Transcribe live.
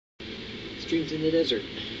Streams in the desert.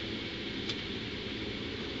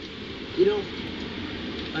 You know,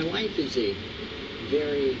 my wife is a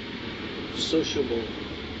very sociable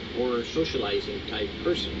or socializing type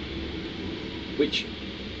person, which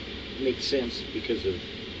makes sense because of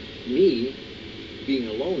me being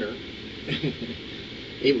a loner.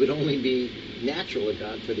 It would only be natural of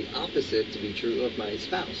God for the opposite to be true of my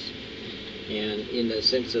spouse. And in the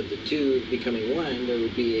sense of the two becoming one, there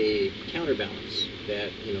would be a counterbalance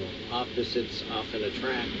that, opposites often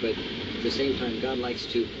attract, but at the same time, God likes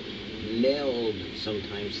to meld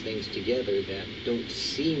sometimes things together that don't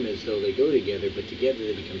seem as though they go together, but together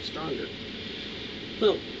they become stronger.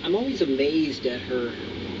 Well, I'm always amazed at her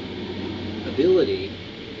ability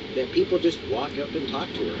that people just walk up and talk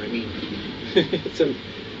to her. I mean,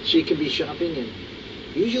 she can be shopping, and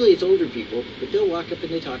usually it's older people, but they'll walk up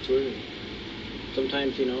and they talk to her. And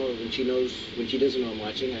sometimes, when she doesn't know I'm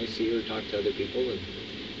watching, I see her talk to other people, and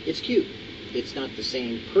it's cute. It's not the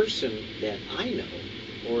same person that I know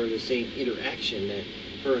or the same interaction that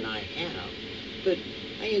her and I have, but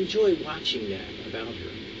I enjoy watching that about her.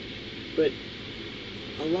 But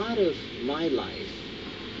a lot of my life,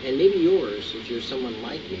 and maybe yours if you're someone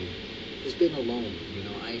like me, has been alone.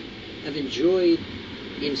 I've enjoyed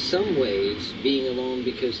in some ways being alone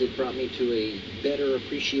because it brought me to a better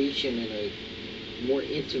appreciation and a more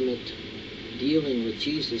intimate dealing with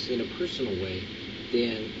Jesus in a personal way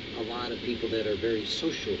than a lot of people that are very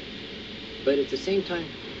social. But at the same time,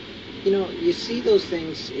 you see those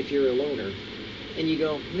things if you're a loner, and you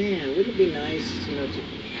go, man, wouldn't it be nice, to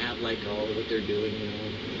have like all what they're doing,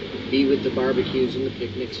 be with the barbecues and the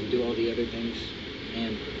picnics and do all the other things.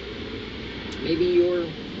 And maybe you're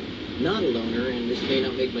not a loner, and this may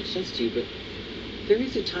not make much sense to you, but there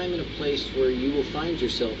is a time and a place where you will find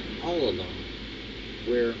yourself all alone,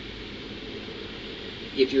 where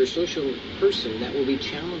if you're a social person, that will be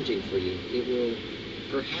challenging for you. It will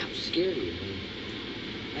perhaps scare you.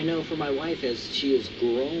 And I know for my wife, as she has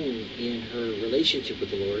grown in her relationship with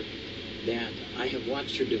the Lord, that I have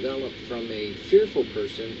watched her develop from a fearful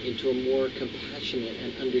person into a more compassionate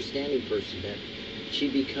and understanding person, that she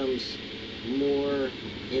becomes more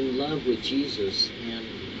in love with Jesus and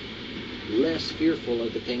less fearful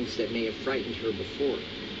of the things that may have frightened her before.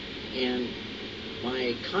 And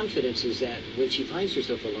my confidence is that when she finds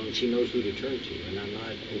herself alone, she knows who to turn to, and I'm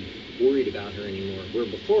not worried about her anymore, where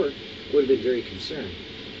before I would have been very concerned.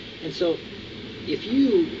 And so if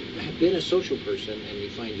you have been a social person and you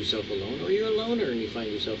find yourself alone, or you're a loner and you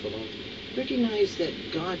find yourself alone, recognize that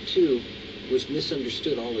God too was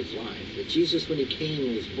misunderstood all his life. That Jesus, when he came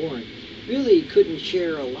and was born, really couldn't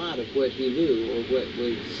share a lot of what he knew or what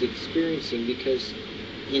was experiencing, because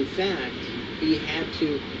in fact he had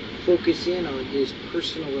to focus in on his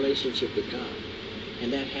personal relationship with God,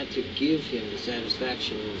 and that had to give him the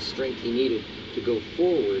satisfaction and the strength he needed to go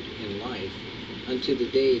forward in life until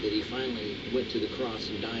the day that he finally went to the cross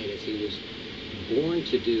and died, as he was born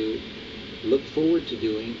to do, looked forward to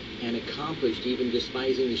doing, and accomplished, even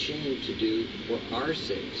despising the shame, to do for our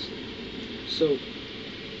sakes. So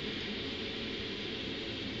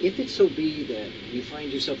if it so be that you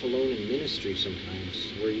find yourself alone in ministry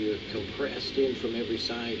sometimes, where you're compressed in from every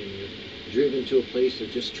side and you're driven to a place of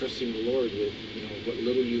just trusting the Lord with what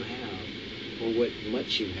little you have or what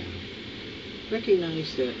much you have,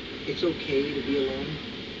 recognize that it's okay to be alone.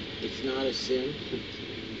 It's not a sin.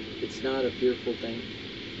 It's not a fearful thing.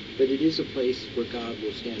 But it is a place where God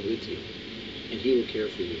will stand with you and he will care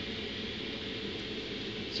for you.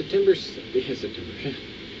 September.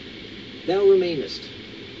 Thou remainest.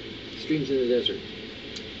 Streams in the desert.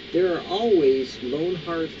 There are always lone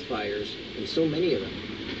hearth fires, and so many of them,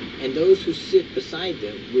 and those who sit beside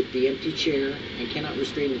them with the empty chair and cannot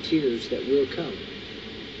restrain the tears that will come.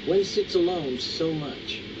 One sits alone so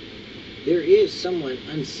much. There is someone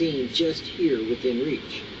unseen just here within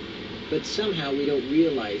reach, but somehow we don't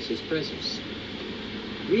realize his presence.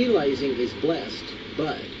 Realizing is blessed,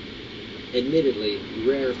 but admittedly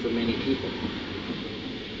rare for many people.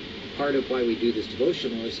 Part of why we do this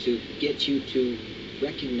devotional is to get you to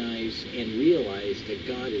recognize and realize that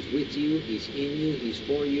God is with you, he's in you, he's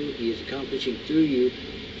for you, he is accomplishing through you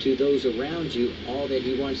to those around you all that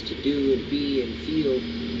he wants to do and be and feel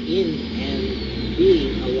in and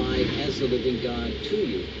being alive as the living God to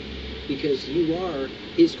you. Because you are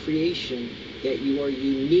his creation, that you are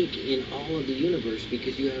unique in all of the universe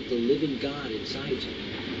because you have the living God inside you.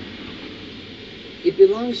 It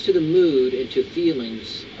belongs to the mood and to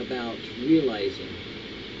feelings about realizing.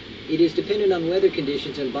 It is dependent on weather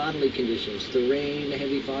conditions and bodily conditions. The rain, the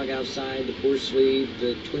heavy fog outside, the poor sleep,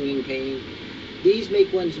 the twinging pain. These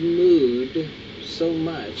make one's mood so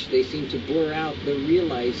much they seem to blur out the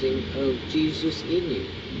realizing of Jesus in you.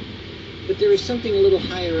 But there is something a little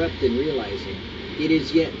higher up than realizing. It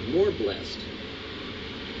is yet more blessed.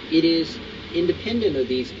 It is independent of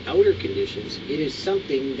these outer conditions. It is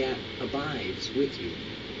something that abides with you.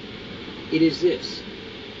 It is this,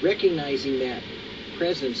 recognizing that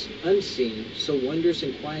presence unseen, so wondrous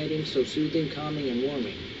and quieting, so soothing, calming, and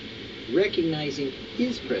warming. Recognizing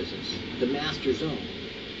his presence, the Master's own,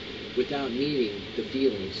 without needing the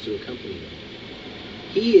feelings to accompany them.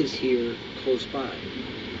 He is here close by.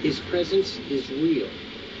 His presence is real.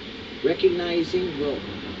 Recognizing will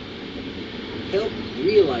help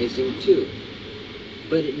realizing too,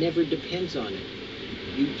 but it never depends on it.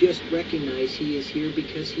 You just recognize he is here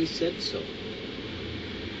because he said so.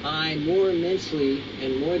 I more immensely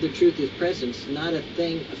and more the truth is presence, not a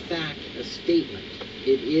thing, a fact, a statement.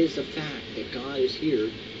 It is a fact that God is here,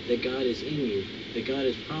 that God is in you, that God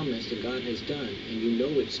has promised and God has done, and you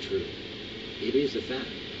know it's true. It is a fact.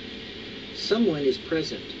 Someone is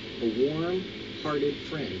present, a warm-hearted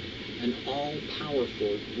friend, an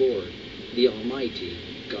all-powerful Lord, the Almighty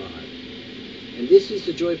God. And this is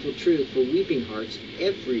the joyful truth for weeping hearts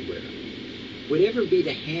everywhere. Whatever be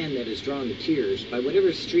the hand that has drawn the tears, by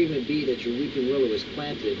whatever stream it be that your weeping willow is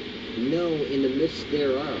planted, know in the midst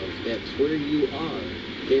thereof that where you are,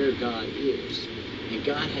 there God is. And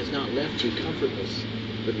God has not left you comfortless,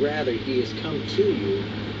 but rather he has come to you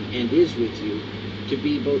and is with you to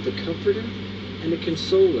be both a comforter and a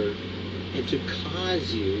consoler, and to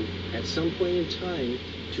cause you at some point in time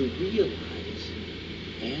to realize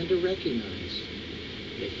and to recognize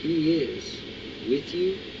that he is with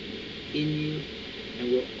you, in you,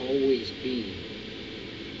 and will always be.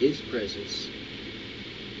 His presence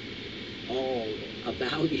all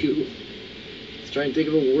about you. I was trying to think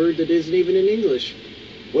of a word that isn't even in English.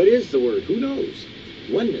 What is the word? Who knows?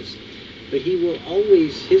 Oneness. But he will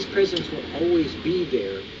always, his presence will always be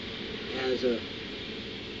there as a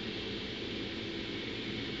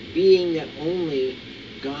being that only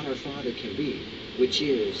God our Father can be, which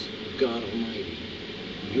is God Almighty,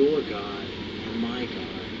 your God and my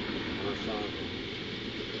God, our Father.